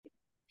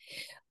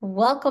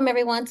Welcome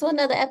everyone to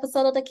another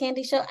episode of the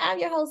Candy Show. I'm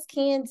your host,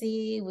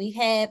 Candy. We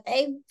have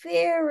a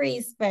very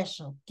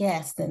special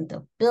guest in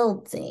the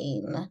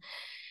building.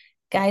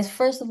 Guys,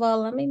 first of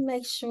all, let me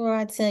make sure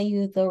I tell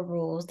you the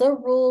rules. The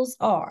rules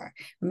are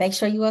make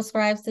sure you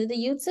subscribe to the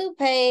YouTube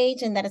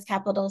page, and that is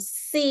capital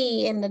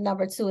C and the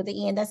number 2 at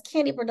the end. That's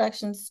Candy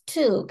Productions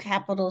 2,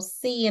 capital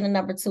C and the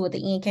number 2 at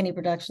the end, Candy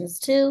Productions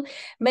 2.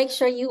 Make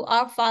sure you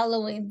are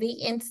following the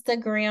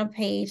Instagram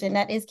page, and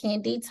that is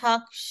Candy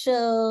Talk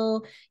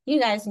Show. You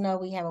guys know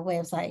we have a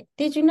website.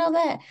 Did you know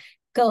that?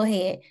 Go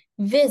ahead,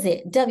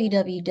 visit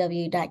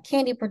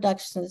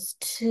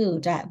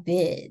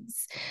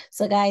www.candyproductions2.biz.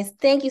 So, guys,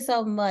 thank you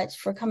so much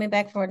for coming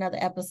back for another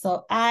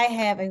episode. I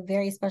have a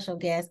very special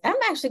guest. I'm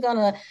actually going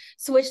to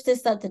switch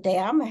this up today.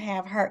 I'm going to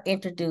have her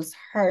introduce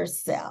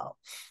herself.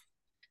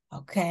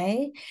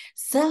 Okay.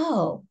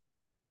 So,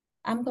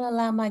 I'm going to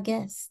allow my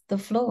guest the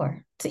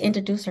floor to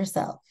introduce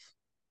herself.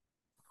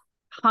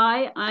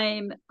 Hi,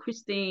 I'm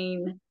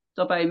Christine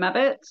Dobbo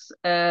Mabbutt,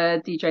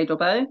 DJ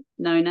Dobbo,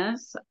 known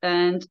as,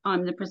 and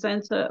I'm the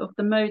presenter of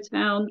the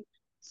Motown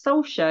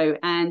Soul Show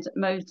and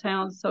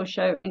Motown Soul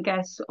Show and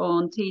guest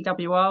on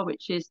TWR,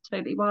 which is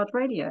Totally Wild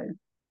Radio.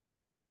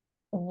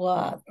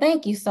 Well,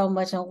 thank you so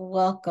much and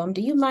welcome.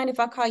 Do you mind if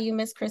I call you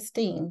Miss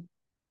Christine?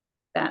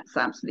 That's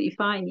absolutely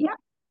fine. Yeah.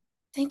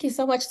 Thank you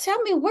so much.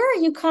 Tell me, where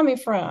are you coming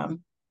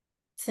from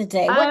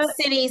today? What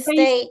city, Based,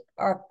 state,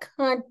 or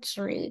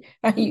country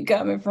are you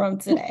coming from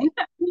today?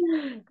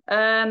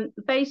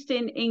 based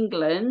in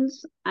England,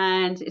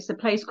 and it's a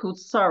place called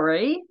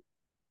Surrey,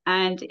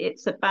 and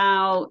it's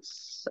about,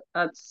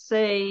 I'd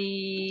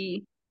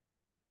say,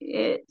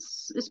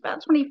 it's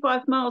about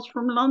 25 miles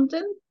from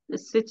London, the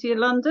city of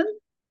London.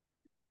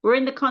 We're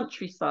in the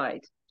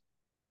countryside.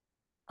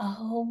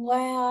 Oh,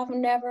 wow. I've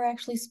never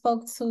actually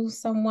spoke to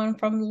someone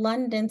from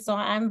London, so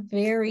I'm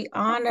very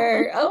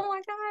honored. Oh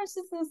my gosh,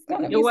 this is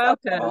going to You're be so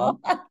welcome. cool.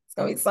 It's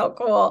going to be so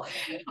cool.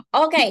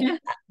 Okay,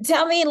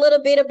 tell me a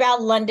little bit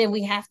about London.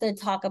 We have to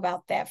talk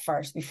about that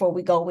first before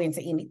we go into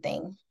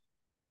anything.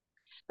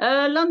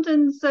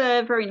 London's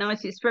very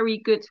nice. It's very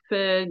good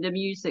for the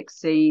music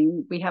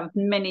scene. We have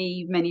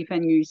many, many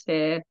venues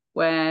here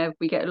where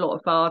we get a lot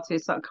of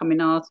artists,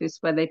 upcoming artists,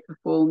 where they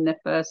perform their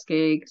first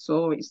gigs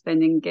or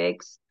extending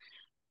gigs.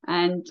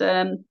 And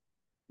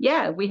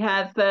yeah, we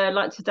have,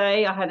 like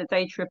today, I had a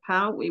day trip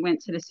out. We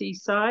went to the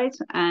seaside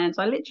and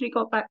I literally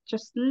got back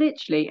just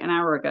literally an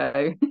hour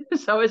ago.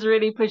 So I was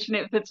really pushing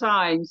it for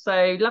time.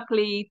 So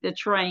luckily the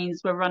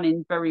trains were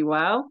running very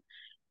well.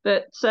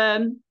 But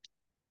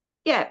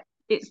yeah,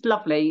 it's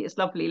lovely. It's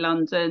lovely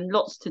London.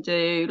 Lots to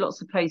do,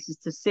 lots of places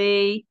to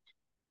see,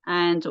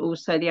 and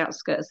also the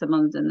outskirts of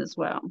London as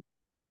well.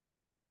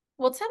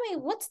 Well, tell me,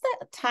 what's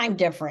the time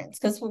difference?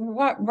 Because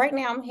right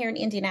now I'm here in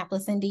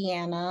Indianapolis,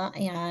 Indiana,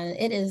 and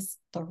it is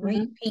 3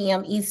 Mhm.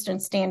 p.m.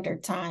 Eastern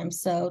Standard Time.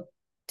 So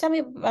tell me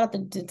about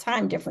the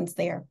time difference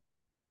there.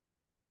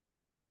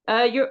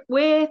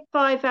 We're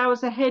 5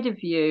 hours ahead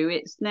of you.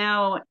 It's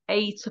now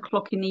 8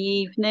 o'clock in the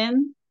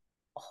evening.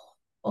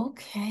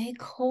 Okay,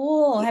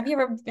 cool. Have you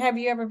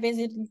ever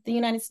visited the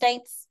United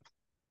States?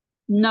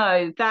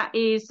 No, that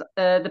is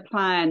the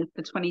plan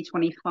for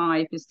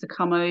 2025 is to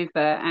come over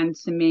and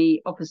to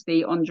meet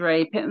obviously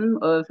Andre Pitton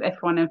of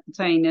F1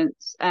 Entertainment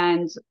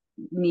and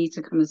need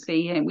to come and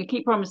see him. We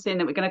keep promising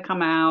that we're going to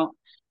come out,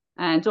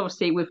 and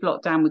obviously with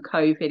lockdown with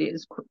COVID, it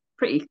was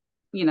pretty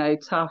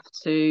tough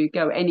to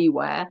go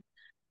anywhere.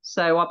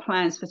 So our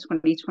plans for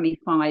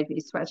 2025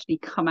 is to actually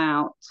come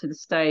out to the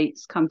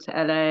States, come to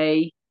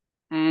LA,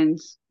 and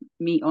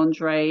meet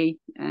Andre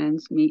and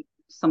meet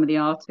some of the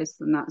artists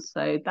and that.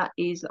 So that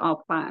is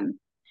our plan.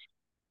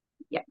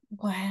 Yeah.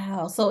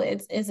 Wow. So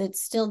is it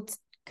still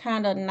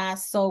kind of not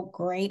so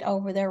great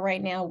over there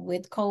right now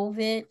with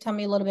COVID? Tell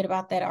me a little bit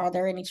about that. Are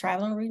there any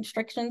traveling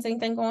restrictions,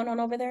 anything going on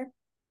over there?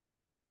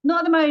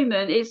 Not at the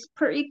moment. It's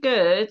pretty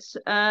good.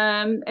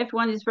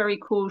 Everyone is very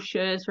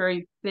cautious,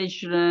 very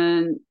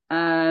vigilant.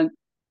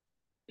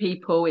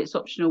 People, it's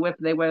optional whether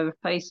they wear a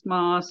face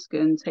mask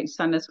and take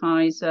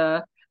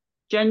sanitizer.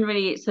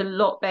 Generally, it's a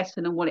lot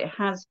better than what it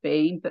has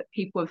been, but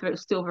people are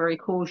still very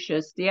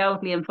cautious. The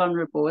elderly and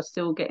vulnerable are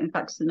still getting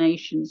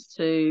vaccinations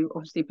to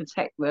obviously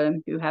protect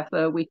them who have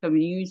a weaker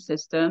immune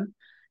system.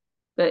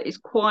 But it's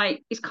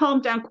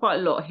calmed down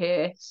quite a lot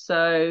here,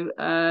 so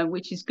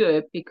which is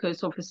good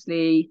because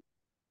obviously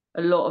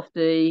a lot of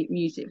the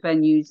music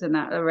venues and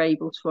that are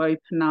able to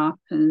open up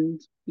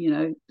and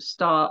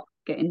start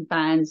getting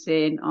bands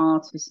in,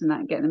 artists and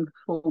that, get them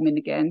performing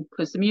again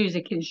because the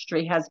music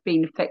industry has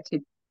been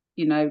affected.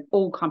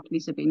 All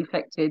companies have been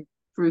affected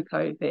through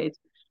COVID,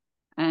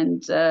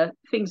 and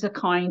things are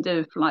kind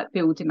of like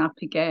building up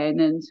again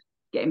and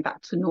getting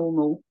back to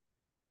normal.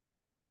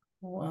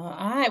 Well,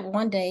 I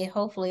one day,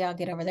 hopefully, I'll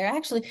get over there.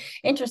 Actually,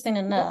 interesting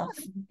enough,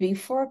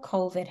 before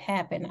COVID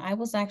happened, I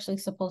was actually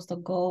supposed to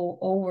go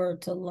over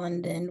to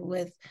London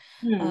with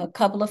a Hmm.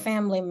 couple of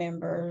family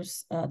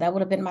members. That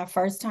would have been my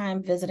first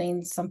time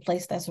visiting some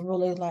place that's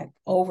really like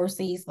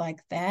overseas like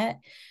that.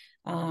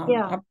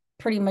 Yeah. I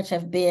pretty much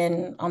have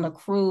been on a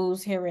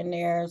cruise here and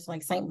there. It's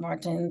like St.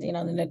 Martin's,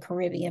 in the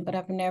Caribbean, but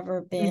I've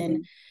never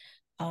been.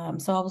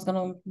 Mhm. So I was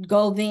gonna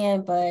go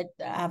then, but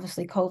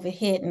obviously COVID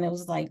hit, and it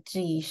was like,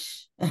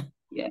 geez.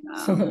 Yeah.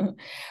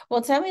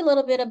 Well, tell me a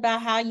little bit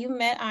about how you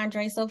met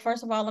Andre. So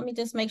first of all, let me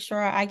just make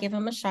sure I give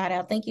him a shout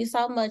out. Thank you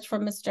so much for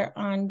Mr.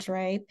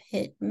 Andre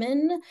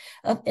Pittman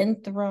of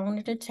Enthroned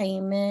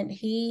Entertainment.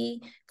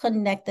 He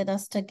connected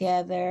us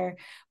together,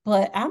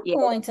 but I'm Yeah.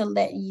 going to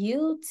let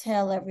you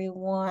tell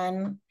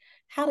everyone,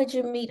 how did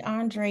you meet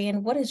Andre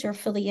and what is your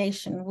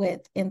affiliation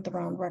with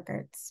Enthroned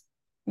Records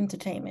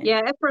Entertainment?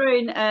 Yeah,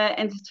 Everone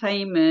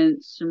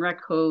Entertainments and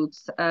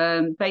Records.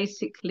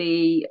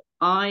 Basically,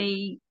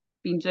 I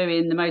been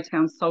doing the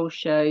Motown Soul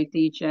Show,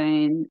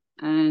 DJing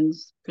and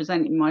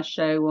presenting my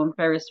show on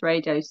various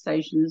radio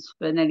stations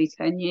for nearly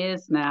 10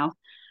 years now.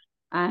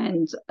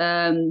 And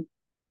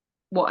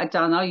what I'd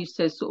done, I used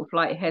to sort of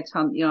like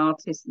headhunt the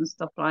artists and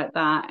stuff like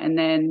that. And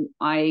then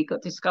I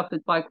got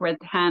discovered by Greg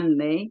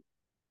Hanley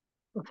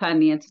of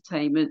Hanley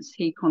Entertainments.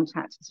 He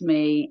contacted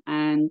me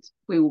and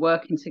we were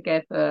working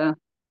together,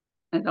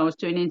 and I was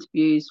doing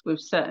interviews with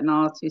certain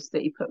artists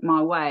that he put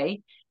my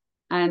way.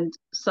 And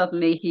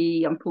suddenly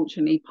he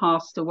unfortunately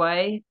passed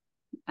away.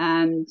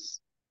 And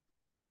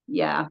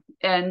yeah,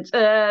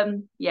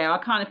 I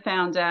kind of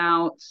found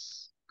out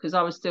because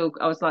I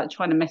was like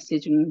trying to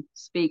message and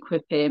speak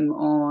with him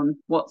on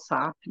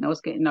WhatsApp, and I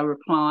was getting no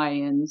reply,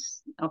 and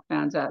I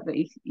found out that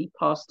he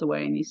passed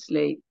away in his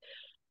sleep.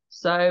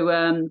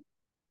 So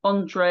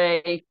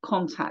Andre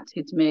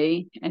contacted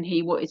me and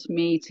he wanted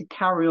me to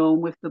carry on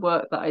with the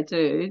work that I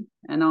do,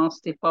 and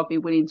asked if I'd be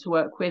willing to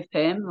work with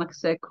him. Like I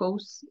said, of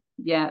course,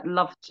 yeah,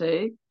 love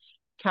to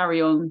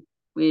carry on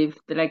with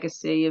the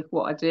legacy of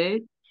what I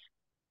do.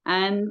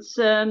 And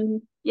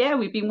yeah,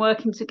 we've been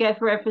working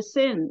together ever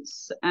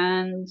since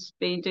and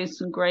been doing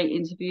some great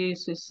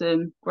interviews with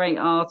some great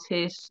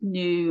artists,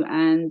 new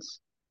and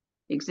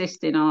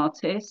existing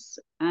artists,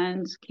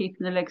 and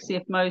keeping the legacy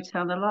of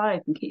Motown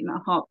alive and keeping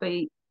that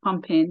heartbeat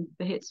pumping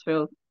for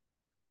Hitsfield.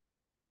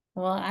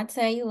 Well, I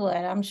tell you what,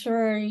 I'm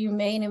sure you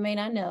may and may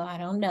not know, I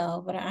don't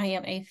know, but I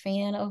am a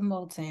fan of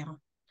Motown.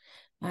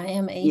 I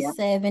am a Yeah,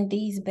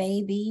 70s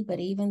baby, but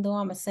even though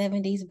I'm a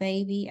 70s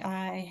baby,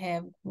 I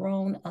have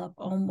grown up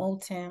on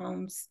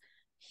Motown's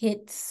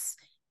hits,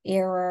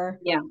 era,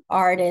 yeah.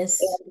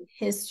 artists,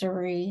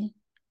 history,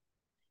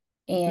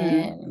 Mm,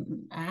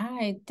 and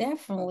I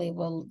definitely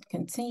will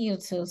continue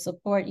to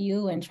support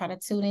you and try to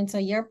tune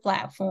into your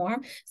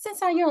platform.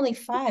 Since you're only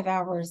 5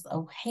 hours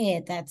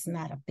ahead, that's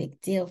not a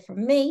big deal for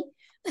me.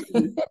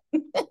 mm.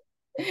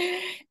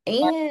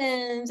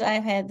 And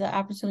I've had the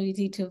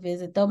opportunity to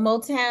visit the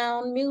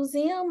Motown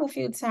Museum a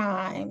few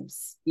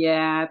times.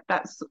 Yeah,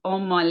 that's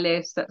on my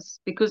list. That's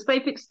because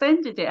they've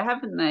extended it,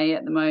 haven't they,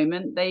 at the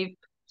moment? They've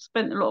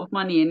spent a lot of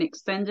money in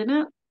extending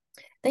it.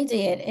 They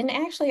did. And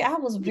actually, I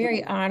was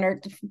very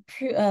honored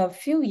a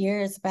few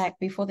years back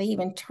before they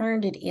even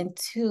turned it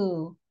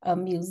into a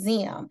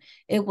museum.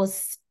 It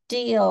was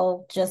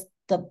still just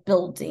the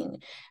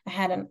building. I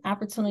had an Mm,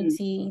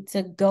 opportunity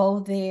to go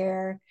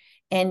there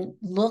and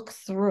look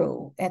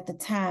through at the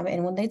time.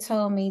 And when they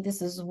told me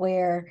this is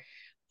where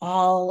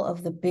all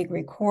of the big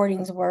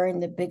recordings were in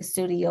the big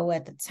studio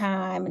at the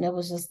time, and it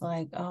was just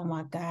like, oh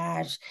my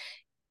gosh,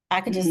 I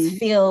could just mm.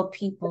 feel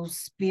people's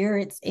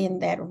spirits in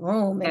that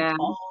room and Yeah.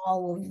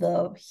 all of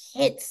the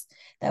hits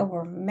that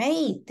were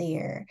made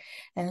there.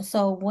 And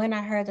so when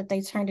I heard that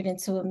they turned it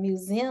into a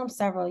museum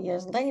several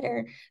years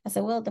later, I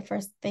said, well, the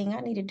first thing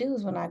I need to do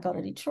is when I go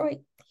to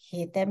Detroit,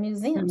 hit that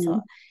museum. So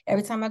Mm,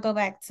 every time I go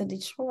back to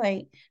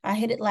Detroit, I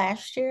hit it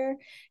last year.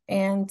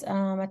 And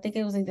I think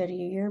it was either the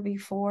year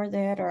before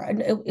that or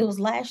it was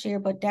last year,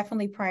 but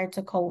definitely prior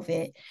to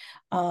COVID. It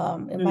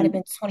might have mm.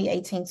 been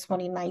 2018,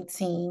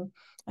 2019.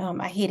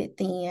 I hit it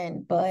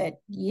then, but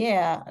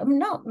yeah,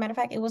 no, matter of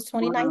fact, it was Wow.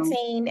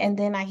 2019 and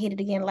then I hit it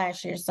again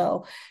last year.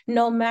 So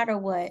no matter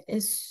what,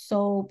 it's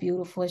so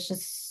beautiful. It's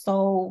just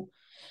so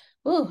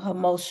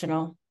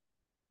emotional.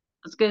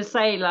 I was going to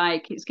say,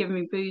 like, it's giving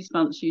me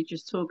goosebumps you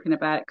just talking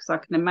about, because I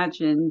can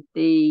imagine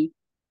the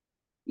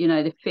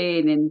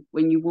feeling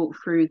when you walk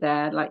through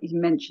there, like you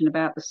mentioned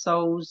about the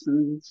souls,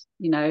 and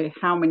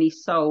how many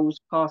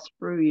souls pass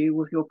through you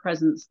with your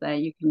presence there.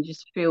 You can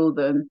just feel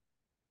them.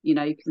 You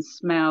can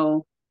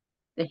smell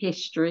the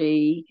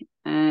history,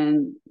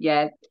 and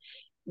yeah,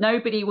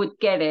 nobody would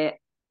get it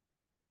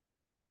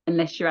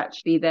unless you're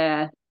actually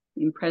there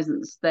in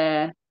presence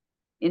there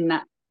in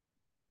that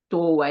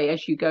doorway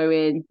as you go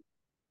in,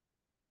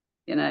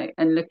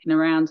 and looking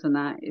around and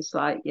that. It's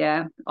like,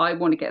 yeah, I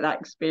want to get that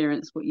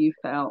experience, what you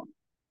felt.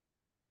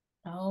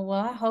 Oh, well,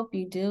 I hope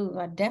you do.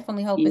 I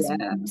definitely hope it's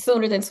Yeah,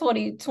 sooner than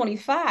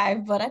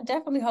 2025, but I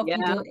definitely hope you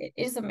yeah. do.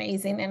 It's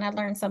amazing. And I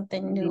learn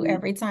something new Mm-hmm.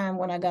 every time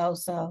when I go.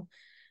 So,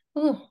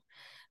 whew.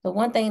 The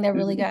one thing that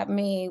really Mm-hmm. got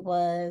me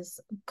was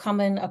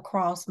coming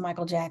across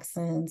Michael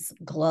Jackson's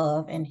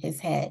glove and his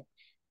hat.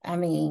 I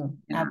mean,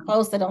 I Yeah.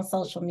 posted on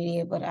social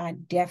media, but I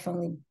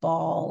definitely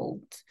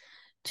bawled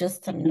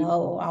just to Mm-hmm.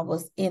 know I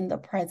was in the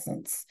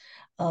presence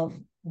of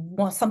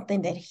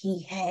something that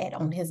he had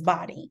on his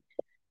body.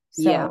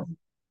 Yeah.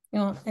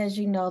 So, as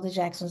you know, the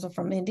Jacksons are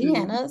from Mhm.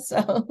 Indiana.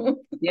 So,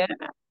 Yeah.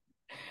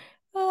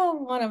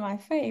 oh, one of my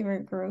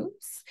favorite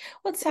groups.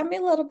 Well, tell me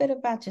a little bit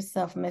about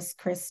yourself, Miss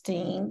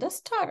Christine. Let's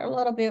start a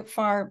little bit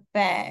far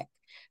back.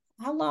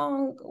 How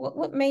long,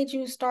 what made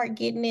you start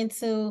getting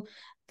into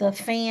the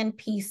fan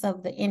piece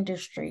of the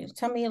industry?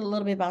 Tell me a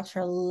little bit about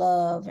your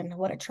love and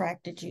what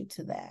attracted you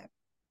to that.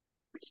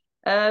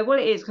 Well,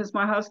 it is because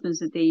my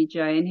husband's a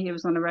DJ and he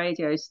was on a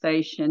radio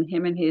station.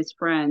 Him and his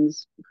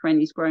friends, friend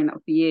he's grown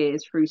up for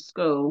years through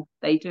school,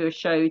 they do a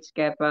show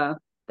together.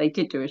 They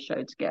did do a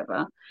show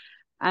together.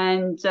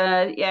 And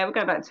yeah, we're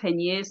going about 10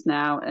 years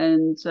now.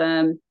 And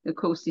of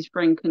course, his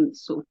friend couldn't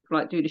sort of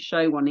like do the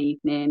show one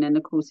evening. And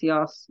of course,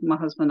 my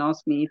husband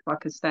asked me if I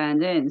could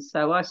stand in.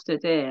 So I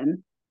stood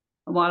in.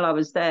 And while I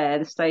was there,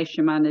 the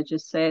station manager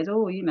said,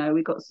 "Oh,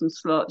 we got some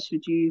slots.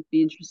 Would you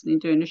be interested in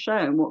doing a show?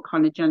 And what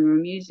kind of genre of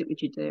music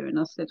would you do?" And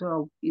I said,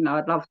 "Oh,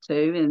 I'd love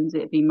to." And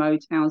it'd be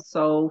Motown,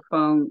 soul,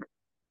 funk,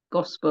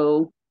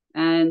 gospel,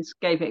 and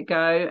gave it a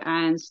go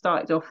and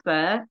started off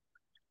there.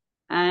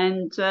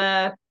 And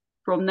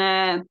from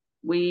there,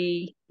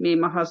 me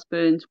and my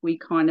husband, we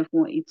kind of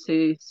wanted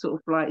to sort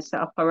of like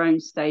set up our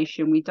own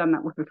station. We'd done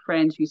that with a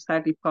friend who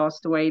sadly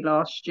passed away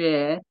last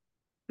year,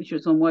 which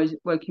was on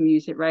Woking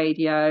Music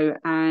Radio,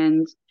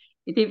 and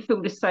it didn't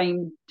feel the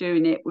same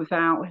doing it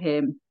without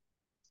him.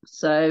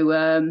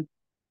 So,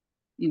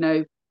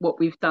 what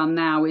we've done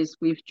now is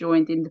we've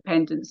joined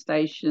independent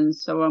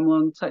stations. So I'm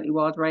on Totally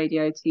Wild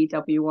Radio,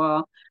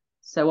 TWR.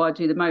 So I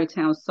do the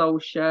Motown Soul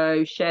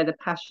Show, share the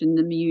passion,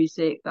 the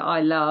music that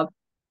I love,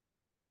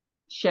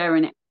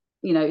 sharing it,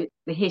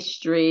 the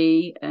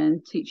history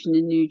and teaching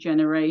the new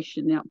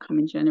generation, the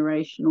upcoming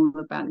generation, all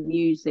about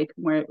music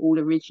and where it all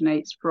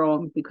originates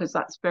from, because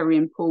that's very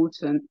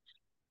important.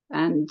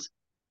 And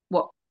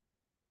what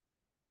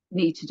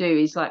need to do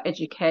is like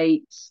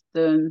educate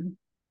them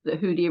that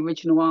who the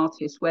original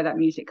artists, where that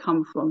music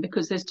come from,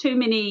 because there's too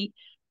many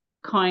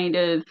kind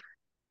of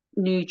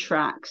new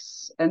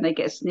tracks and they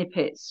get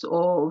snippets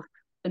of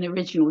an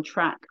original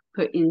track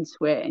put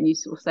into it, and you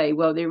sort of say,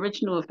 well, the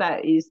original of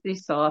that is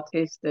this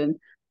artist and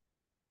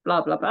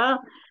blah blah blah.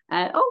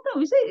 And oh, that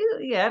was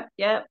it. Yeah,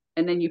 yeah.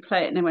 And then you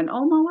play it, and they went,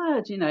 "Oh my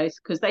word!" It's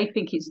because they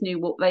think it's new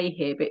what they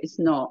hear, but it's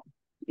not.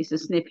 It's a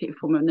snippet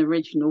from an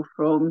original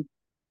from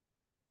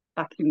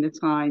back in the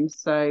time.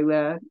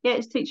 So yeah,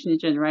 it's teaching a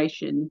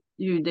generation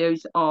who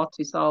those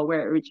artists are,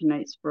 where it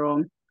originates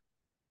from.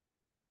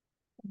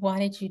 Why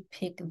did you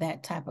pick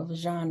that type of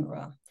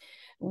genre?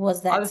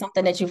 Was that I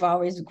something that you've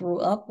always grew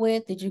up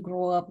with? Did you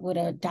grow up with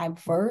a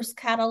diverse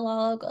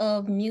catalog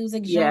of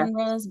music Yeah,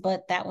 genres?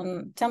 But that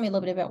one, tell me a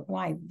little bit about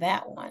why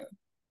that one.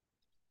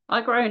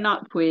 I grown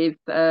up with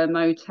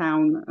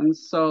Motown and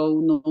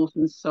soul,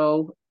 northern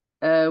soul.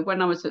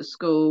 When I was at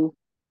school,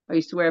 I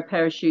used to wear a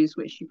pair of shoes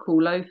which you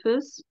call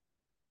loafers.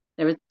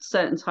 They're a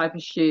certain type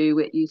of shoe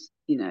it used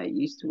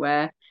to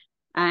wear,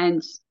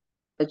 and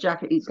a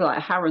jacket. It's like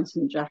a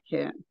Harrington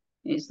jacket.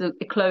 It's the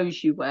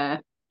clothes you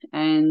wear.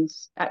 And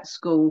at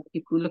school,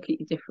 people look at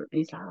you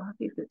differently. It's like, oh,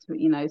 give it to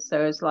me.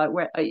 So it's like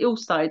where it all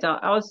started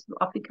out.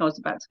 I think I was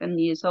about 10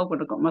 years old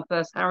when I got my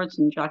first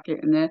Harrington jacket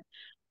and a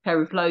pair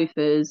of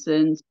loafers.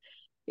 And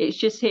it's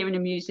just hearing the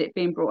music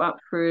being brought up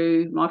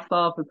through my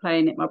father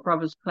playing it, my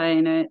brother's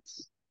playing it,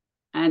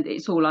 and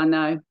it's all I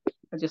know.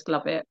 I just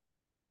love it.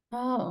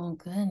 Oh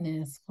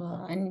goodness.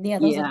 Well, and yeah,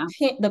 those are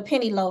Yeah. the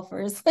penny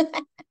loafers.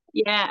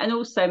 Yeah, and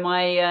also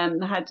my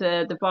I had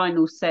the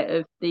vinyl set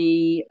of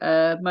the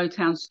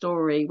Motown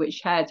Story,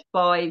 which had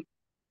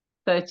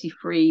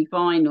 533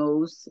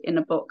 vinyls in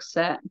a box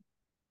set,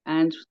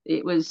 and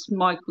it was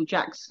Michael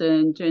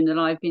Jackson doing the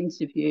live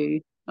interview.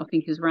 I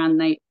think he was around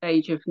the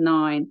age of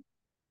 9,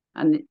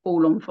 and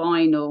all on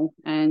vinyl,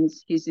 and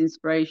his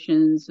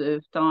inspirations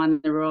of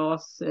Diana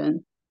Ross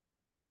and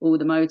all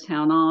the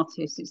Motown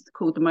artists. It's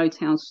called the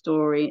Motown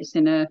Story. It's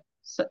in a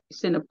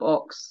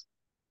box.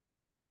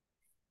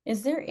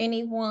 Is there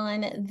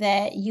anyone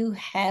that you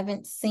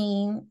haven't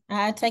seen?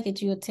 I take it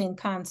you attend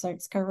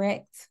concerts,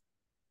 correct?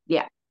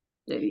 Yeah,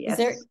 Is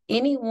there yes.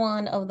 any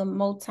one of the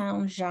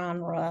Motown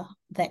genre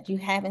that you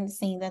haven't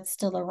seen that's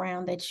still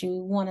around that you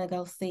want to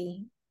go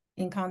see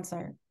in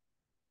concert?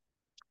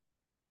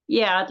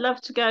 Yeah, I'd love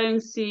to go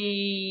and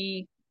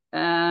see.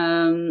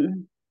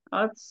 Um,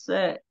 I'd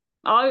say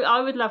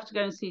I would love to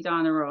go and see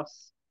Diana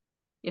Ross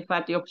if I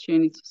had the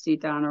opportunity to see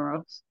Diana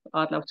Ross.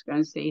 I'd love to go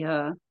and see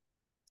her.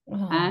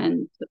 Oh,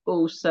 And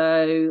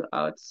also,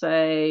 I would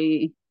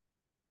say,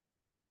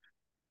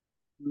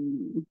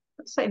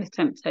 I'd say the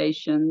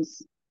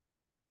Temptations.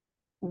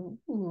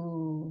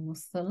 ooh.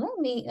 So let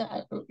me,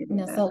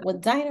 Yeah. so with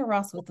Diana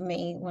Ross with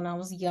me when I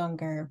was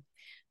younger,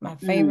 my Mm.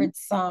 favorite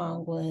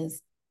song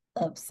was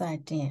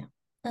Upside Down.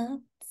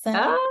 Upside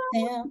Oh,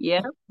 down.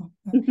 yeah.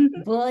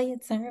 Boy, you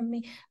turn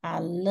me. I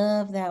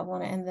love that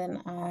one. And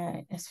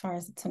then as far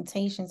as the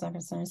Temptations are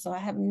concerned, so I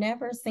have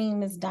never seen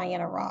Miss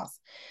Diana Ross.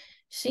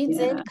 She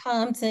Yeah. did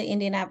come to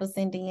Indianapolis,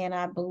 Indiana,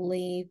 I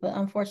believe, but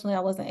unfortunately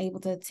I wasn't able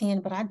to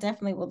attend, but I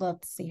definitely would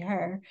love to see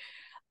her.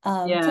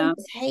 Yeah.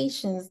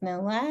 Temptations.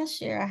 Now,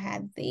 last year I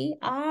had the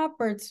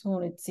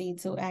opportunity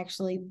to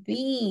actually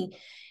be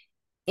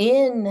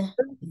in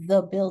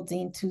the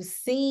building to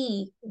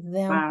see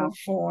them Wow.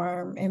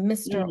 perform. And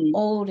Mr. Mm.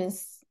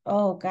 Otis,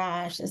 oh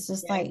gosh, it's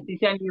just Yeah. like, The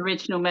only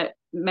original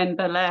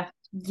member left.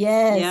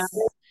 Yeah. yes.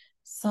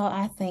 So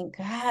I thank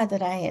God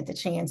that I had the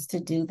chance to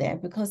do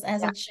that because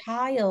as a Yeah.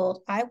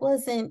 child, I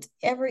wasn't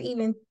ever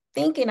even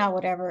thinking I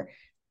would ever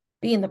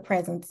be in the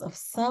presence of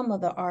some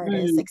of the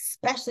artists, Mm.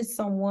 especially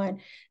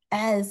someone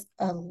as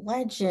a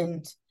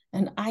legend,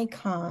 an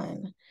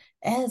icon,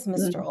 as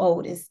Mr. Mm.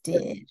 Otis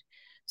did.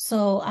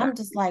 So I'm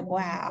just like, Right.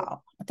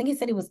 wow. I think he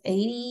said he was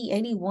 80,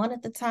 81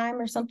 at the time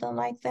or something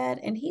like that.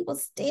 And he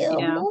was still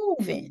Yeah.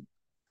 moving.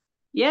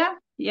 Yeah.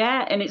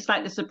 Yeah. And it's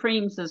like the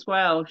Supremes as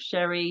well,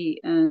 Sherry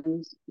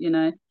and,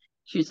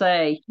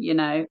 Jose,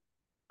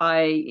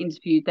 I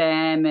interviewed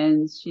them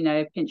and,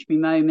 Pinch Me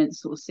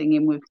Moments, sort of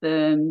singing with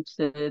them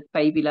to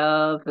Baby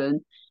Love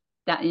and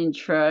that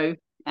intro.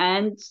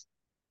 And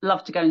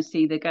love to go and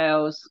see the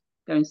girls,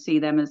 go and see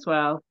them as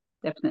well.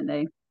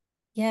 Definitely.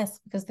 Yes,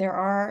 because there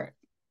are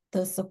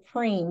the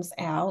Supremes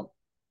out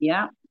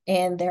Yeah.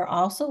 and they're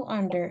also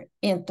under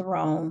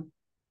Enthrone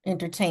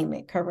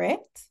Entertainment,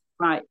 correct?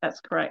 Right. That's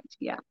correct.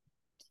 Yeah.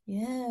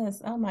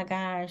 Yes. Oh my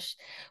gosh.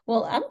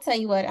 Well, I'm tell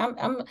you what, I'm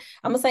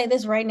gonna say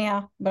this right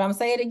now, but I'm gonna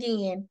say it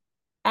again.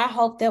 I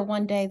hope that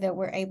one day that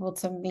we're able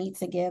to meet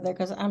together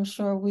because I'm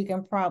sure we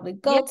can probably Yeah.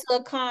 go to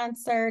a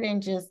concert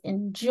and just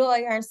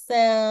enjoy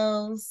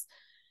ourselves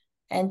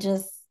and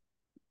just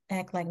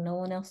act like no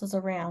one else is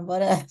around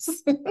but us.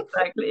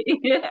 Exactly.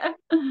 Yeah.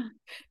 Because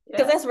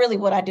Yeah. that's really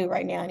what I do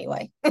right now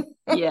anyway.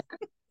 Yeah.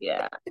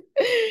 Yeah.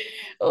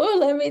 Oh,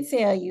 let me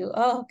tell you.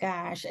 Oh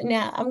gosh.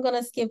 Now I'm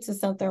gonna skip to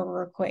something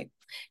real quick.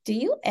 Do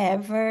you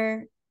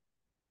ever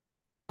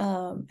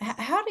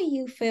how do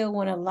you feel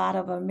when a lot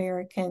of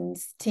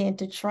Americans tend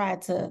to try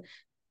to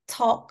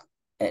talk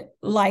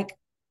like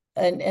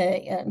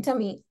tell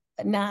me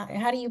now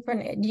how do you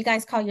do you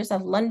guys call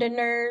yourself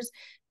Londoners?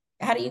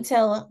 How do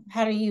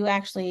you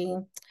actually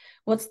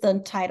what's the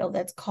title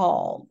that's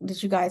called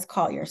that you guys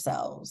call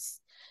yourselves?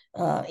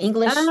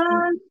 English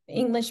Um,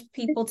 English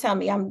people tell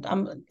me I'm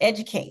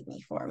educate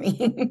me for me.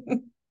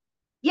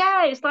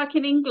 yeah, it's like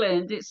in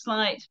England. It's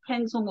like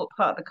depends on what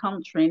part of the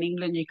country in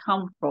England you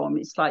come from.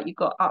 It's like you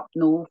got up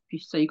north,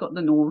 so you got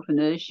the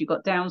Northerners, you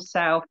got down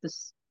south,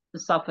 the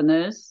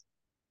Southerners.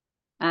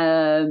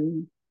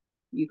 Um,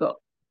 you got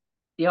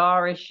the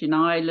Irish in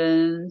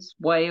Ireland,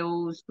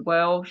 Wales, the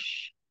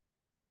Welsh,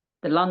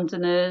 the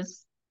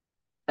Londoners.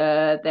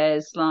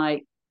 There's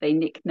like they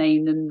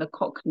nickname them the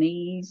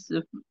Cockneys.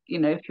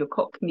 If you're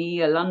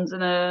Cockney, a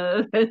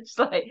Londoner. It's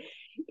like,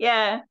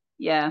 yeah,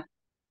 yeah.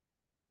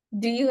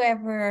 Do you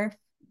ever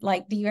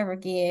do you ever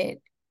get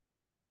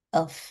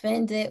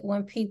offended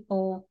when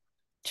people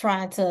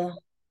try to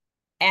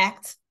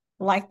act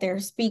like they're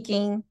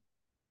speaking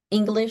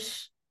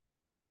English?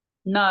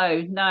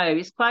 No, no.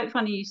 It's quite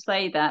funny you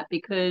say that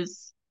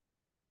because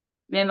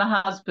me and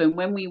my husband,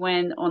 when we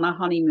went on our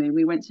honeymoon,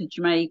 we went to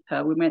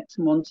Jamaica. We went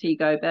to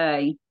Montego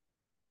Bay,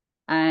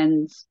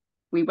 and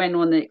we went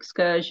on an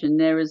excursion.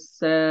 There was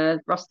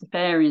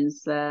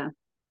Rastafarians there,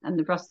 and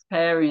the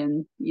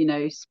Rastafarian,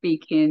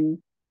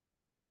 speaking,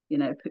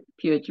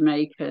 pure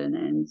Jamaican,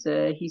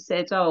 and he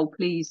said, "Oh,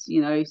 please,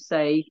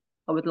 say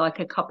I would like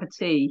a cup of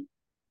tea."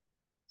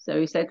 So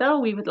he said, "Oh,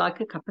 we would like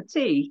a cup of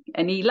tea,"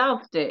 and he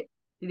loved it,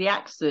 the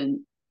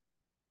accent.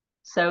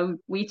 So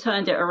we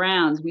turned it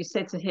around. We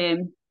said to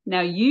him,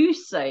 "Now you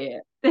say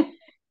it,"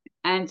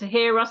 and to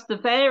hear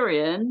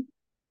Rastafarian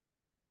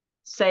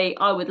say,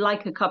 "I would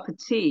like a cup of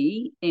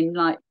tea" in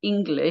like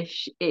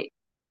English, it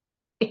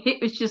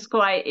was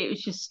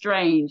just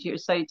strange. It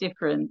was so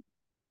different,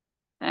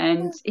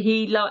 and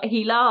he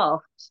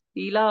laughed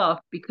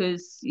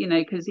because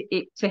because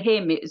it to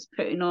him it was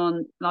putting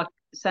on like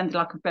sounded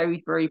like a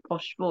very very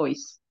posh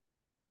voice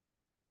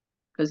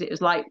because it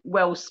was like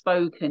well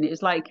spoken. It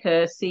was like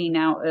a scene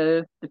out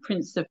of The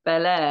Prince of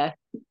Bel Air.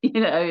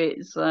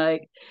 It's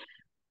like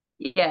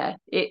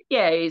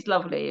it's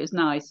lovely. It was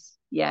nice.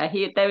 Yeah,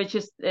 he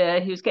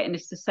was getting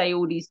us to say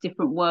all these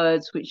different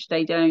words which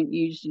they don't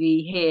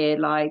usually hear.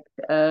 Like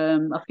I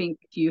think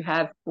you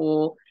have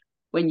for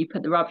when you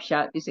put the rubbish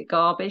out, is it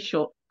garbage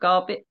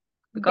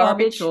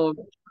Garbage, or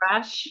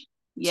trash?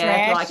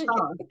 Yeah, like trash,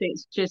 us,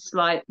 it's just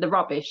like the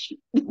rubbish.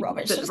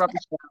 rubbish. Put the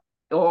rubbish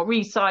out. Or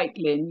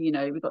recycling,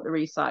 we've got the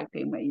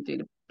recycling where you do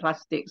the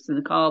plastics and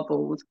the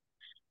cardboard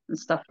and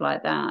stuff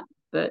like that.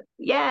 But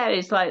yeah,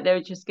 it's like they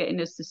were just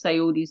getting us to say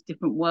all these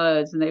different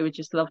words and they were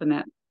just loving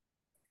it.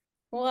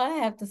 Well, I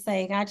have to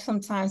say, I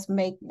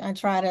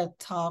try to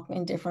talk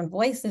in different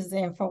voices,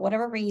 and for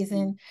whatever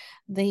reason,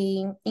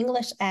 the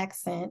English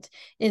accent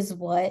is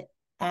what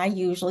I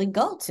usually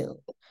go to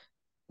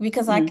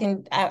because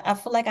Mm. I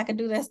feel like I can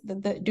do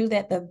do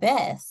that the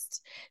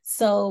best.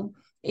 So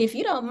if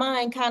you don't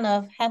mind kind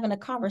of having a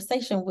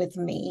conversation with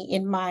me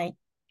in my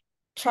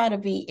try to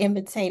be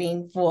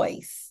imitating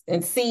voice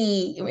and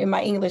see in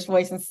my English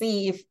voice and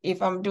see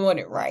if I'm doing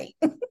it right.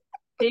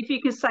 If you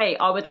could say,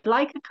 I would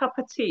like a cup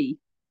of tea.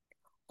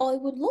 I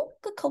would like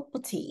a cup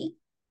of tea.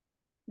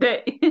 Yeah,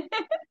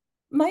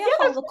 May I have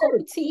that's a cup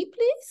good. of tea,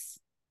 please?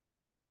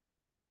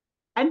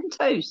 And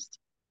toast.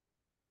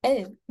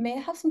 Oh, may I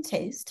have some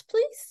toast,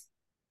 please?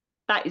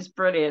 That is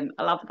brilliant.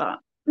 I love that.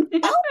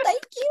 Oh,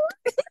 thank you.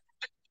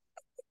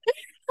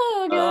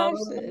 Oh gosh,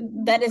 Oh,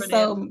 that is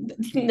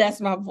brilliant. so.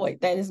 That's my voice.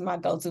 That is my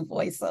go-to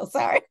voice. So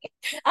sorry.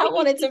 What I can you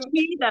wanted teach to.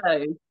 me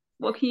though?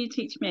 What can you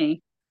teach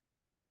me?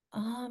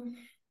 Um,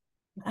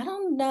 I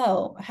don't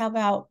know. How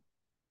about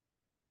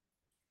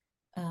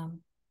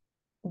um,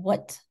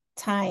 what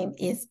time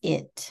is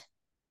it?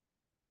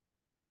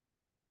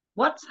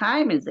 What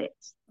time is it?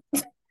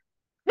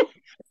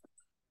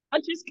 I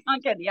just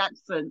can't get the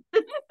accent.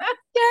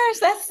 Gosh,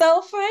 that's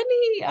so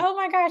funny. Oh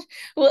my gosh.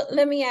 Well,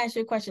 let me ask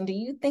you a question. Do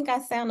you think I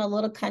sound a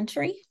little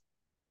country?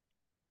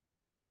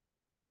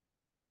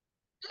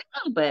 A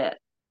little bit.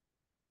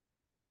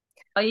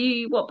 Are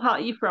you? What part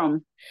are you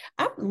from?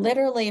 I'm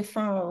literally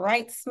from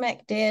right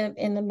smack dab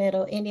in the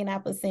middle,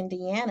 Indianapolis,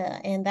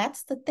 Indiana. And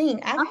that's the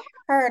thing. I've Oh,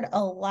 heard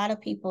a lot of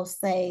people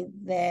say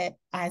that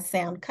I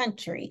sound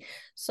country.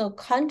 So,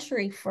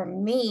 country for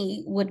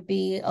me would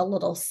be a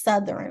little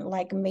southern,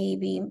 like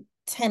maybe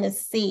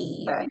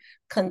Tennessee or okay. Yeah.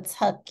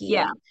 Kentucky.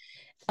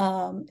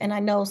 And I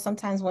know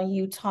sometimes when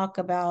you talk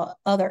about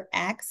other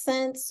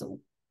accents,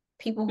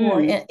 people who are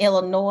Mm, in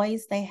Illinois,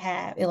 they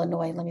have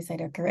Illinois, let me say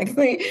that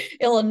correctly.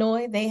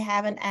 Illinois, they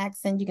have an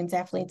accent. You can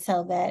definitely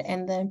tell that.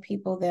 And then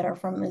people that are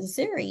from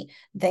Missouri,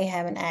 they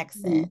have an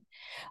accent. mm,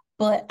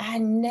 But I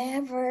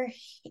never,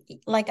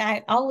 like,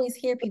 I always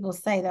hear people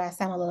say that I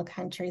sound a little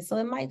country. So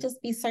it might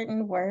just be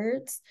certain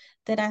words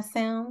that I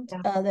sound,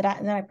 yeah. that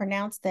I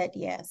pronounce that.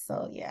 Yeah.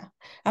 So yeah,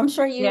 I'm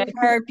sure Yeah. you've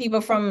heard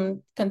people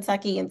from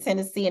Kentucky and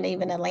Tennessee and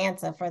even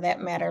Atlanta for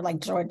that matter, like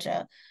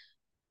Georgia.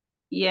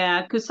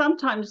 Yeah, because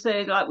sometimes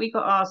they like we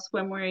got asked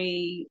when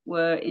we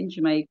were in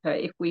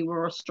Jamaica if we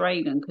were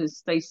Australian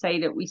because they say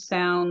that we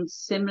sound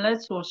similar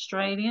to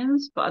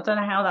Australians, but I don't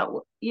know how that.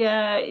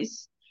 Yeah,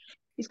 it's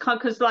kind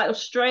of because like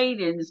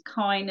Australians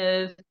kind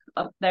of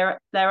their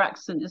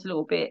accent is a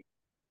little bit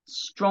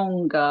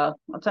stronger.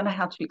 I don't know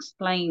how to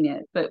explain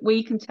it, but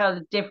we can tell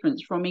the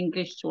difference from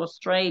English to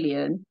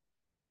Australian.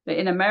 But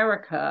in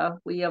America,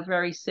 we are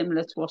very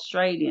similar to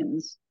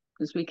Australians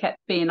because we kept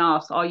being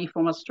asked, "Are you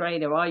from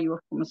Australia? Are you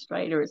from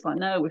Australia?" It's like,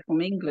 no, we're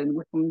from England.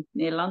 We're from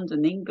near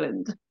London,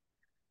 England.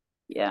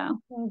 Yeah,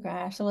 Oh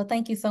gosh. Well,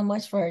 thank you so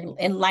much for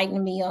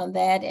enlightening me on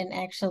that and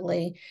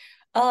actually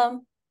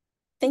um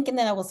thinking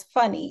that I was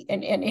funny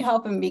and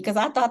helping me because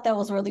I thought that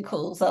was really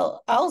cool. So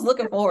I was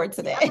looking forward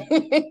to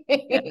that.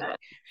 yeah.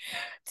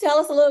 Tell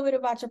us a little bit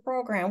about your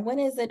program. When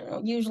is it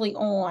usually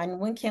on?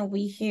 When can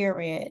we hear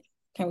it?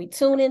 Can we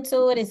tune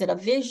into it? Is it a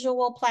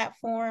visual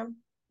platform?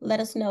 Let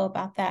us know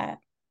about that.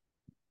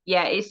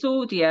 Yeah, it's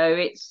audio.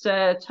 It's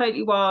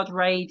Totally Wild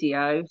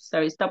Radio.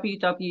 So it's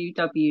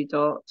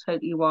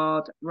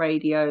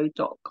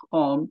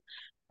www.totallywildradio.com.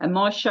 And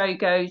my show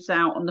goes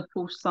out on the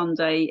fourth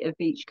Sunday of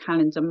each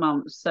calendar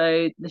month.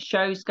 So the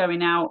show's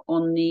going out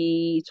on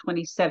the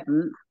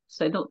 27th.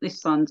 So not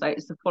this Sunday,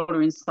 it's the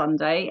following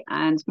Sunday.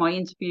 And my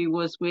interview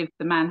was with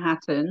the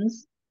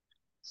Manhattans.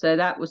 So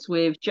that was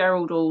with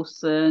Gerald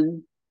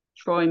Orson,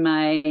 Troy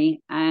May,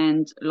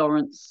 and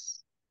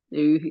Lawrence,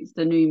 who is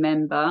the new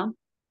member,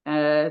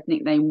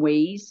 nicknamed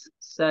Wheeze.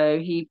 So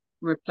he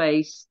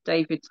replaced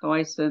David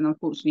Tyson,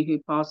 unfortunately, who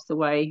passed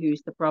away,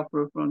 who's the brother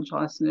of Ron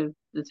Tyson of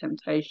the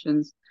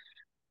Temptations.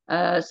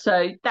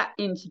 So that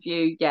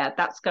interview, yeah,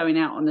 that's going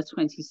out on the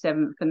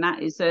 27th, and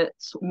that is at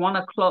 1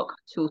 o'clock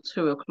till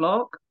 2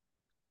 o'clock.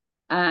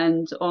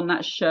 And on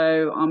that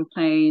show, I'm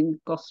playing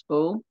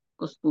gospel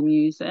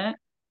music.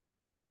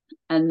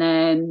 And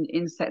then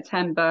in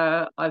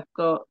September, I've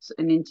got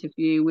an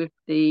interview with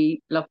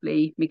the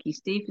lovely Mickey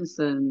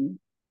Stevenson,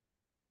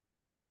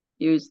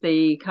 who's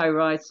the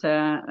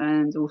co-writer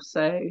and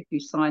also who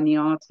signed the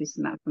artist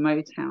and that for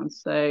Motown.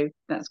 So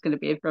that's going to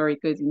be a very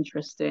good,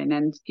 interesting.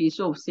 And he's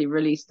obviously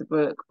released a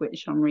book,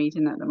 which I'm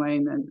reading at the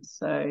moment.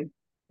 So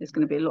there's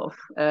going to be a lot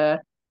of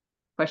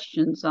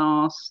questions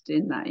asked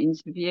in that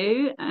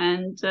interview.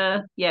 And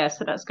yeah,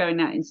 so that's going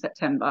out in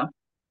September.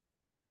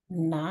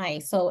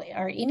 Nice. So,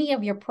 are any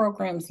of your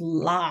programs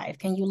live?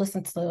 Can you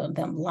listen to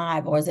them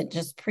live, or is it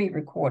just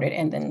pre-recorded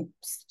and then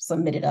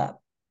submit it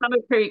up? Some are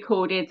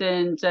pre-recorded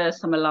and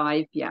some are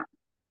live. Yeah.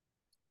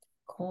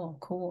 Cool,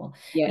 cool.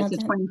 Yeah, Now,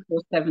 it's a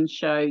 24/7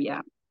 show.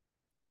 Yeah.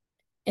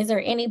 is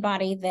there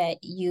anybody that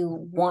you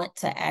want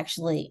to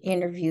actually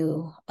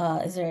interview?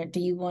 Do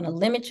you want to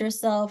limit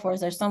yourself, or is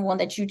there someone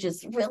that you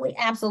just really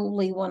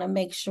absolutely want to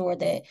make sure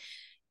that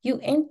you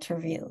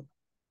interview?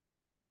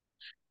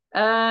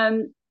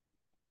 Um,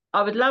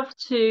 I would love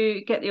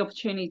to get the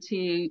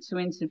opportunity to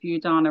interview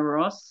Diana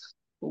Ross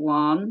for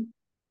one,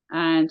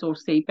 and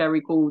also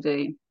Berry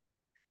Gordy.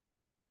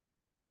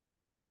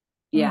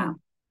 Yeah, Mm,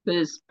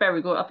 there's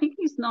Berry Gordy. I think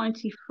he's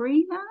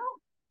 93 now.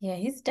 yeah,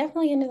 he's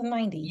definitely in his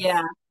 90s.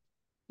 Yeah,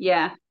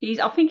 yeah.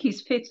 I think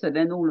he's fitter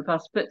than all of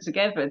us put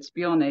together. To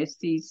be honest,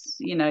 he's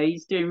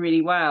doing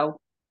really well,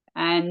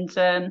 and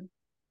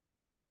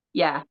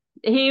yeah.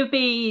 He'll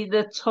be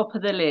the top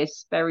of the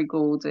list, Berry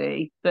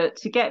Gordy. But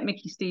to get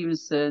Mickey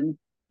Stevenson,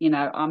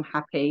 I'm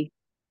happy.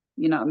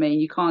 You know what I mean?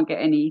 You can't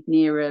get any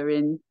nearer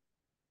in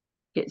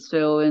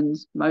Hitsville and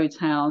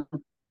Motown.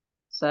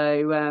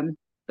 So,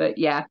 but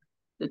yeah,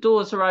 the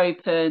doors are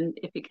open.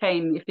 If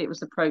it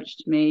was approached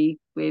to me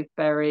with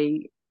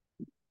Berry,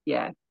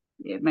 yeah,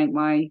 it make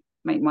my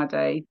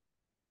day.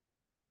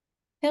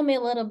 Tell me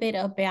a little bit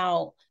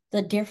about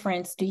the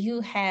difference.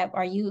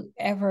 Are you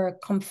ever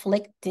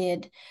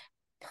conflicted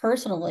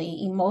personally,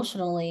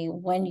 emotionally,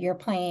 when you're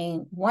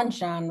playing one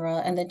genre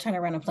and then turn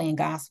around and playing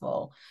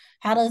gospel?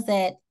 How does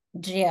that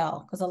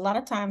gel? Because a lot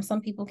of times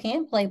some people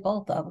can play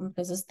both of them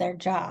because it's their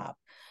job.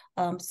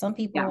 Some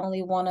people Yeah,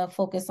 only want to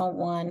focus on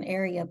one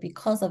area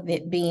because of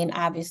it being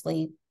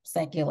obviously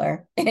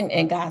secular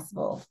and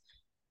gospel.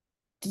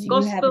 Do you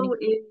have any? gospel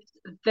is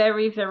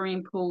very, very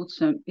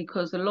important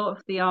because a lot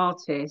of the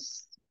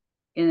artists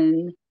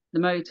in the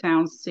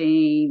Motown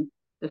scene,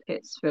 the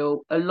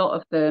Pittsfield, a lot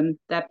of them,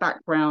 their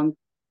background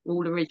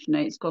all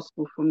originates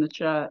gospel from the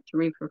church.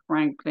 Aretha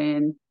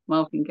Franklin,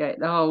 Marvin Gaye,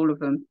 the whole of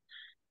them.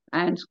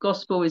 And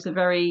gospel is a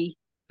very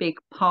big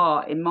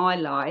part in my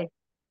life,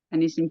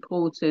 and it's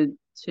important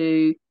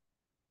to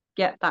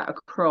get that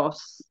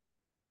across.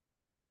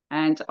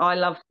 And I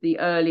love the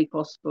early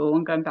gospel.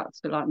 I'm going back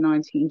to like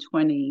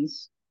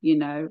 1920s.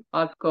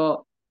 I've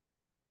got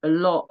a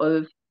lot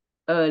of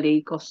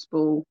early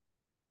gospel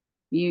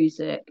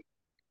music,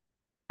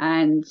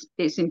 and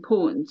it's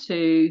important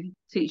to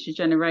teach a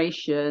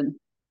generation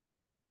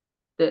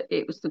that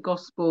it was the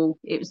gospel,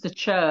 it was the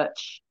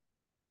church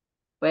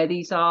where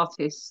these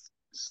artists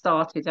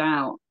started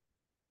out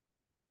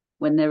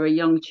when they were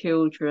young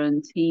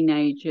children,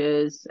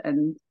 teenagers,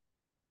 and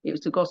it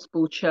was the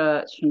gospel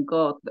church and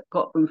God that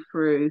got them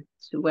through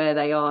to where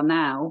they are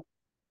now,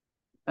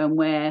 and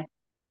where,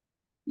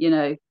 you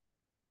know,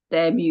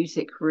 their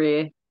music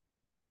career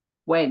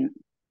went.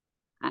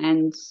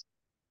 And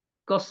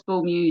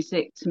gospel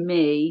music to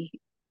me,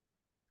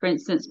 for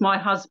instance, my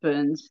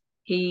husband,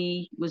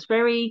 he was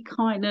very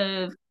kind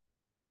of,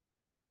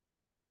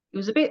 he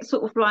was a bit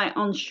sort of like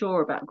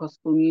unsure about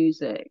gospel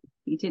music.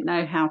 He didn't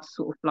know how to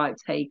sort of like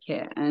take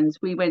it. And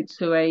we went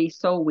to a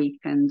soul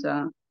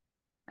weekender,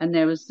 and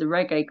there was the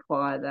reggae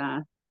choir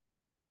there.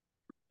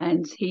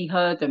 And he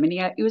heard them, and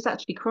he was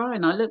actually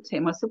crying. I looked at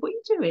him, I said, "What are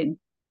you doing?"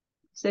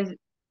 He says,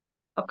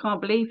 "I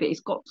can't believe it.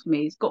 It's got to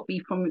me. It's got me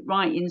from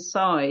right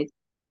inside."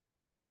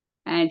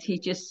 And he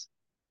just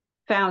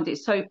found it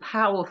so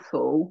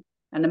powerful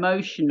and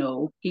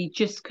emotional. He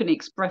just couldn't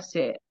express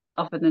it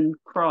other than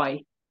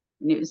cry.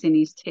 And it was in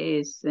his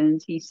tears.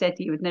 And he said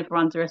he would never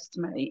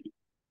underestimate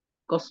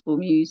gospel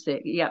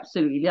music. He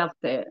absolutely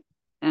loved it.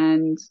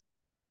 And,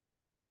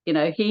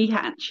 he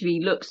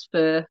actually looks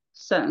for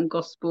certain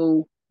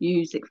gospel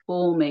music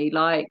for me.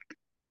 Like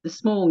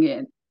this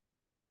morning,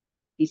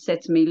 he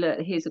said to me, "Look,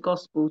 here's a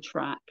gospel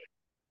track."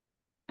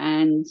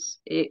 And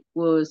it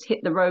was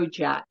Hit the Road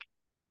Jack.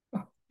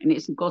 And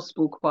it's a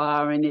gospel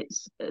choir, and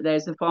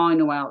there's a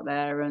vinyl out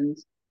there, and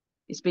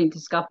it's been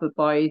discovered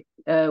by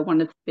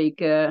one of the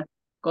big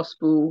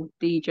gospel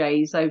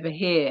DJs over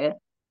here,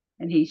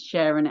 and he's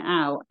sharing it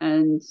out.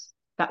 And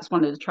that's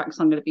one of the tracks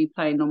I'm going to be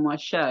playing on my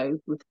show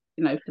with,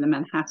 for the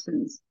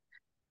Manhattans.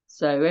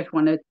 So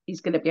everyone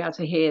is going to be able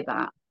to hear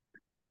that.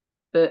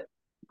 But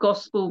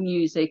gospel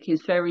music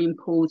is very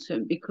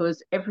important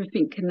because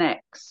everything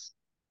connects.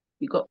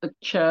 You've got the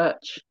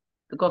church,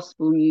 the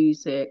gospel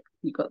music,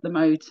 you've got the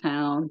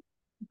Motown,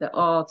 the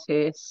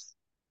artists,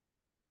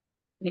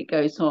 it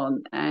goes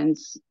on. And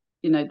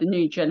the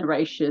new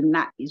generation,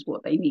 that is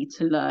what they need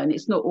to learn.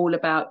 It's not all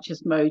about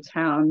just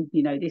Motown,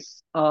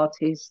 this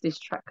artist, this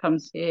track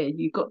comes here.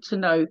 You got to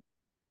know,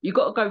 you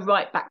got to go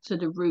right back to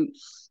the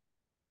roots.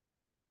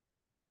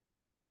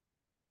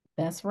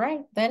 That's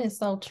right. That is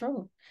so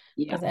true.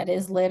 Yeah. Because that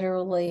is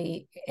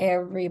literally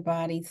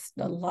everybody's,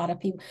 a lot of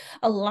people,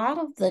 a lot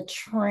of the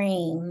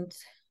trained,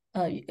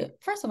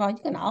 first of all, you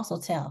can also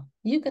tell.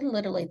 You can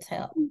literally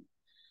tell.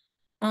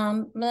 But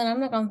I'm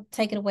not going to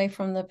take it away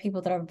from the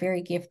people that are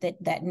very gifted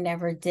that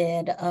never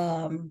did,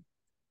 that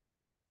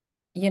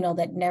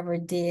never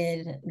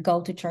did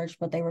go to church,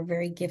 but they were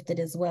very gifted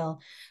as well.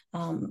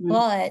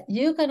 But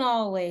you can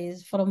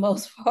always, for the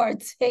most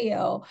part,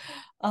 tell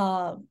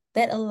that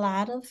a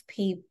lot of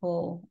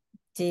people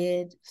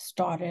did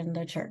start in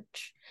the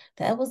church.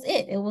 That was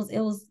it. It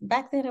was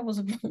back then. It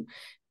was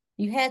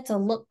you had to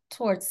look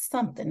towards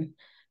something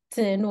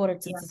in order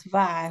to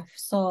survive.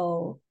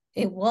 So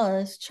it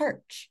was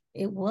church.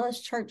 It was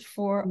church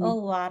for a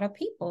lot of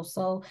people.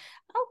 So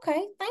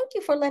okay, thank you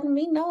for letting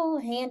me know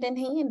hand in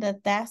hand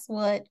that's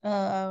what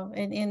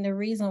and the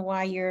reason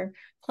why you're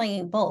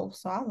playing both.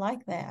 So I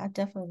like that. I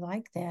definitely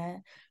like that.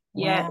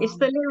 Yeah, Wow. it's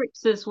the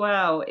lyrics as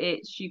well.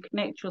 It's you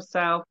connect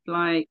yourself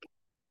like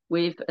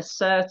with a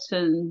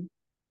certain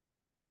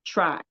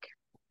track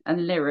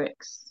and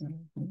lyrics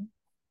Mm-hmm.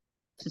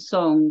 to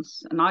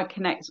songs, and I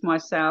connect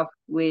myself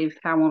with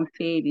how I'm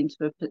feeling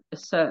to a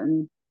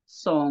certain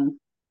song.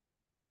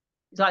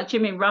 It's like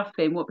Jimmy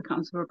Ruffin, What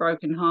Becomes of a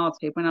Broken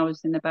Hearted. When I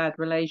was in a bad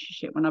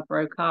relationship, when I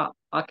broke up,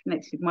 I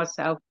connected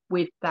myself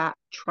with that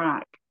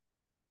track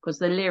because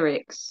the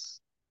lyrics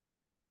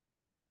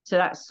to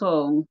that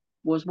song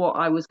was what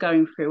I was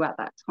going through at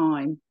that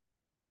time.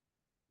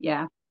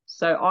 Yeah.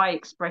 So I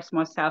express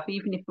myself,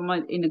 even if I'm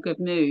in a good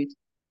mood,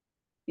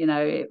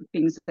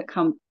 things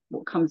that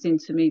what comes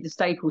into me, the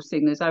staple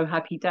singers, Oh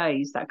Happy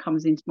Days, that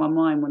comes into my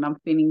mind when I'm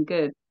feeling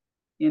good,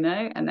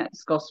 and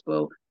that's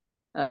gospel.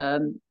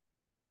 Um,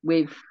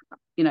 with,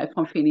 if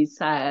I'm feeling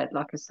sad,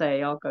 like I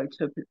say, I'll go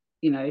to,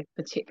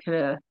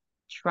 particular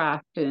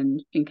track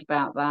and think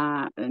about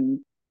that. And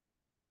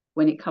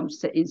when it comes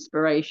to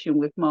inspiration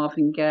with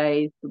Marvin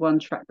Gaye, the one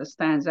track that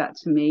stands out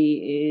to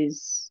me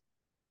is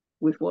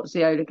with what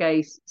Viola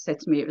Gay said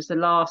to me. It was the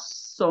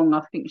last song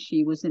I think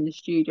she was in the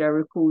studio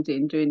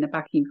recording, doing the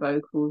backing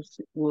vocals,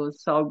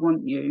 was So I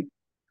Want You.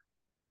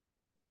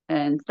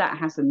 And that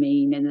has a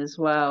meaning as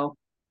well.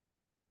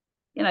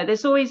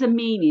 There's always a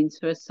meaning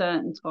to a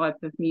certain type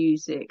of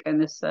music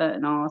and a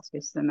certain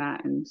artist and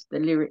that, and the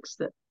lyrics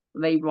that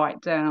they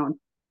write down,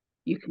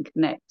 you can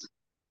connect.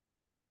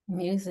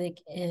 Music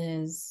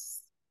is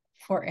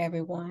for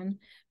everyone.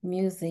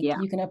 Music Yeah.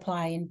 you can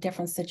apply in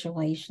different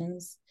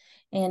situations.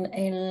 And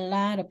a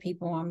lot of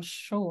people, I'm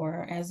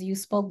sure, as you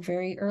spoke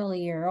very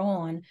earlier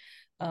on,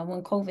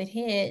 when COVID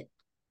hit,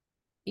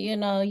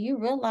 you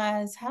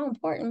realize how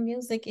important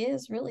music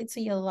is really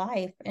to your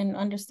life, and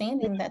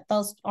understanding that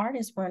those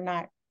artists were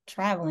not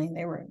traveling,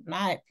 they were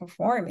not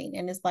performing.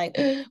 And it's like,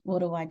 what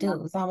do I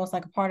do? It's almost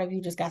like a part of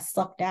you just got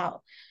sucked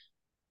out.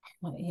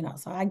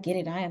 So I get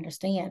it. I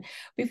understand.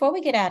 Before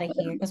we get out of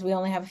here, because we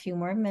only have a few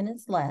more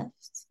minutes left,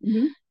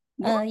 Mm-hmm.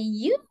 Yeah.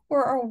 you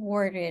were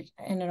awarded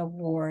an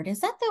award.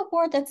 Is that the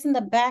award that's in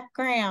the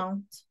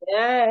background?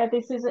 Yeah,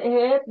 this is it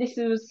here. This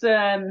was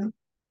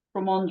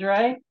from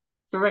Andre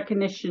for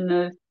recognition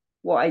of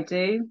what I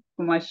do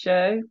for my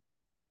show.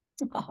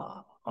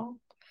 Oh, that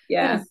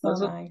Yeah, is I so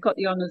was nice. got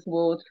the honours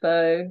award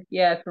for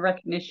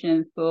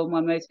recognition for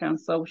my Motown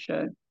Soul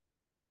show.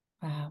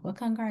 Wow. Well,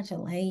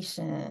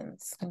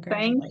 congratulations. Thank you,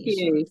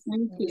 Congratulations.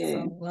 thank You're so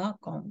you.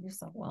 welcome. You're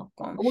so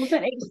welcome. I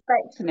wasn't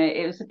expecting it.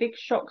 It was a big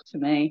shock to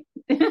me.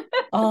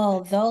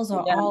 Oh, those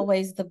are Yeah,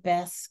 always the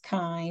best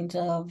kind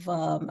of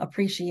mm,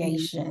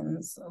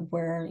 appreciations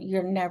where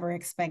you're never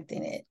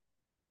expecting it.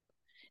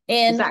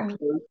 And exactly.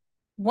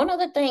 one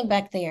other thing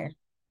back there,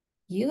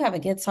 you have a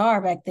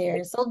guitar back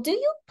there. So do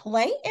you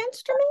play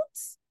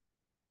instruments?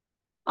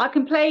 I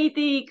can play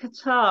the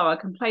guitar. I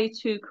can play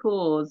two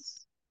chords.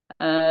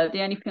 The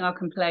only thing I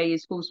can play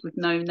is "Horse with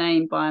No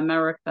Name" by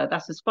America.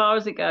 That's as far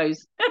as it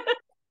goes.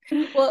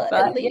 Well, at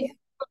But yeah, least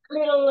a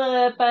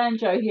little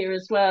banjo here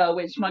as well,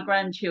 which my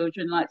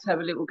grandchildren like to have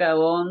a little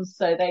go on,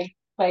 so they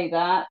play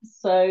that.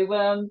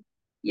 So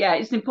yeah,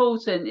 it's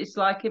important. It's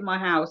like in my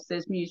house,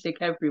 there's music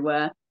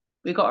everywhere.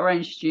 We've got our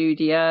own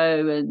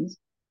studio, and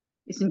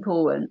it's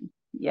important.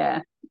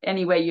 Yeah,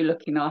 anywhere you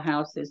look in our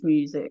house, there's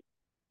music.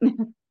 so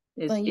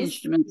There's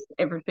instruments,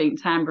 everything,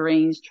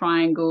 tambourines,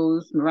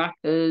 triangles,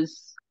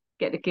 maracas.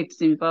 Get the kids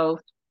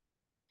involved.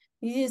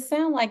 you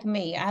sound like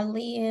me. I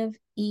live,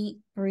 eat,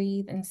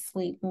 breathe, and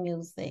sleep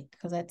music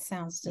because that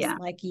sounds just Yeah,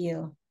 like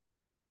you.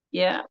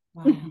 yeah,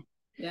 Wow.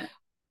 yeah.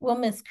 Well,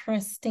 Miss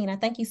Christina,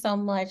 thank you so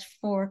much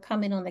for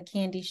coming on the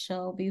Candy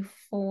Show.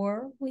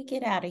 Before we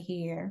get out of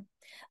here,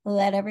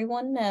 let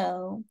everyone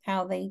know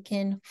how they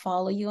can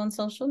follow you on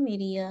social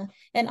media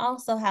and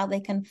also how they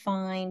can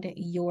find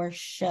your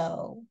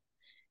show.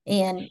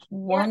 And Yeah,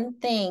 one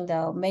thing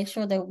though, make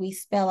sure that we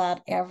spell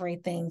out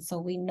everything so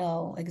we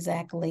know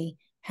exactly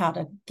how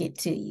to get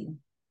to you.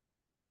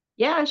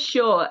 yeah,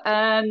 sure.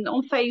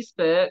 On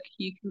Facebook,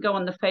 you can go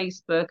on the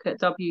Facebook at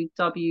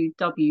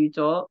www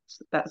dot,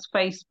 that's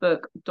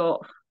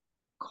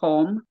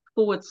facebook.com/,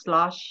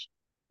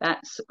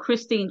 that's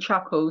Christine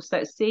Chuckles,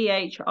 that's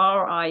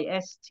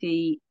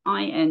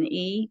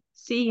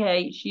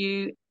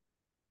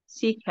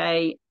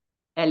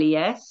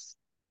ChristineChuckles.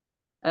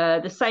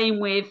 The same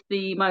with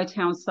the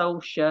Motown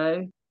Soul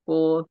Show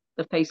for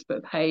the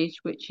Facebook page,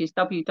 which is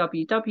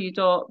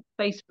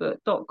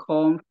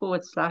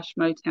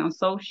www.facebook.com/Motown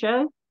Soul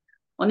Show.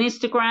 On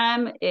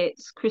Instagram,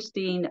 it's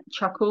Christine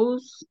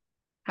Chuckles,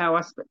 how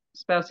I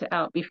spelt it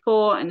out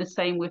before, and the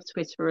same with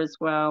Twitter as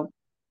well,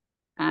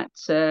 at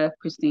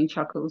Christine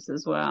Chuckles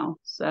as well.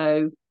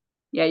 So,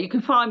 yeah, you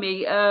can find me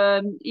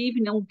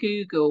even on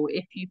Google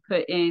if you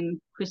put in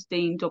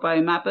Christine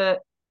Dobbo Mabbutt.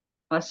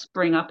 I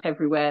spring up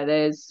everywhere.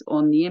 There's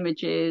on the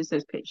images,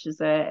 there's pictures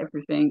there,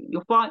 everything.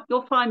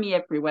 You'll find me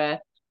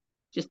everywhere.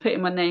 Just put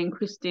in my name,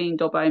 Christine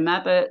Dobbo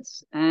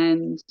Mabbutt,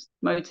 and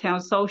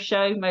Motown Soul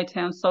Show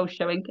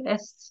and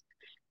guests,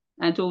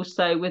 and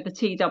also with the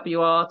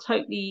TWR,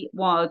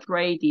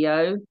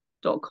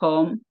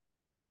 totallywildradio.com.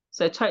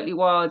 So Totally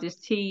Wild is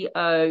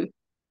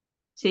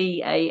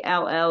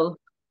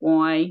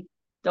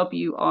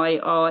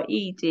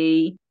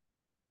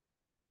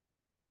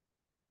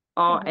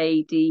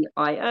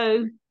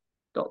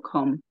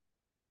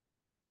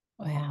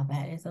Wow,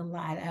 that is a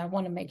lot. I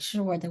want to make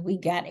sure that we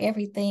got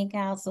everything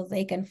out so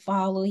they can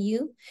follow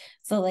you,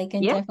 so they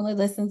can Yeah. definitely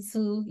listen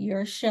to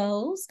your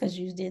shows because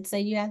you did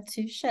say you have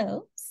two shows.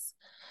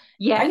 Are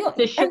Yeah, you?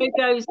 the Are show you?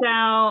 goes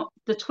out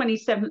the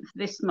 27th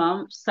this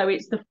month. So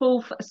it's the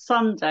fourth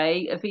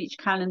Sunday of each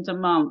calendar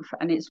month,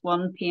 and it's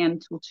 1 p.m.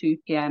 till 2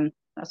 p.m.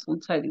 That's on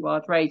Totally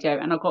Wild Radio.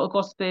 And I've got a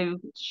gospel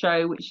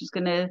show, which is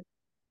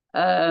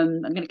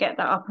I'm gonna get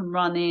that up and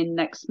running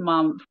next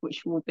month,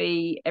 which will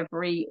be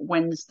every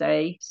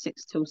Wednesday,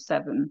 6 till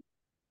 7.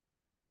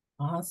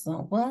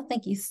 Awesome. Well,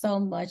 thank you so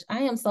much. I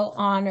am so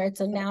honored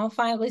to now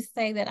finally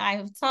say that I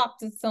have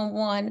talked to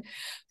someone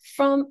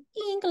from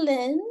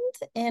England,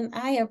 and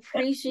I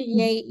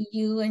appreciate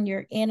you and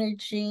your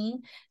energy.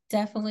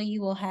 Definitely,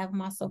 you will have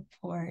my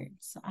support.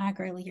 So I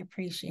greatly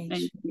appreciate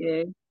Thank you.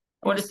 you.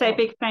 I You're want to say a so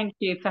big thank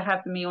you for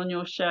having me on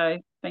your show.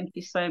 Thank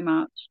you so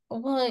much.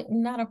 well,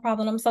 not a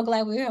problem. I'm so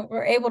glad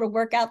we're able to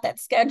work out that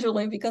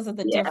scheduling because of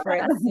the Yeah.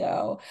 difference.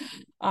 So,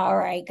 all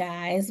right,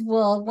 guys.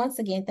 Well, once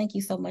again, thank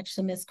you so much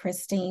to Miss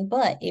Christine.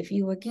 But if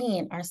you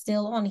again are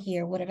still on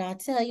here, what did I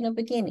tell you in the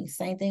beginning?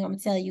 Same thing I'm gonna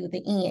tell you at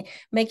the end.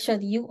 Make sure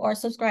that you are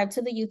subscribed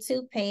to the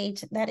YouTube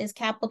page. That is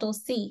capital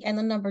C and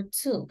the number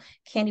 2,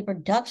 Candy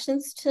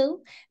Productions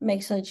 2.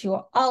 Make sure that you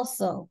are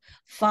also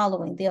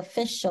following the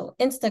official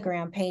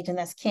Instagram page, and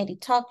that's Candy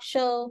Talk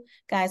Show.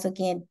 Guys,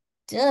 again,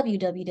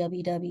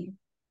 www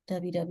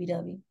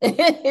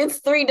it's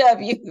 3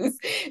 W's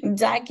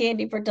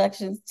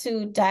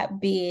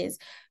 .candyproductions2.biz.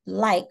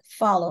 Like,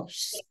 follow,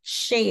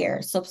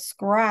 share,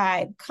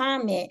 subscribe,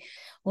 comment.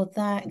 Well,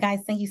 guys,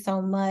 thank you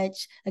so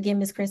much again,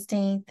 Miss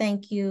Christine.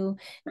 Thank you,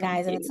 Thank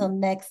guys, and you. until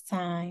next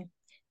time,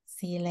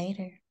 see you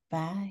later.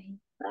 Bye.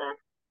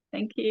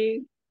 Thank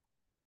you.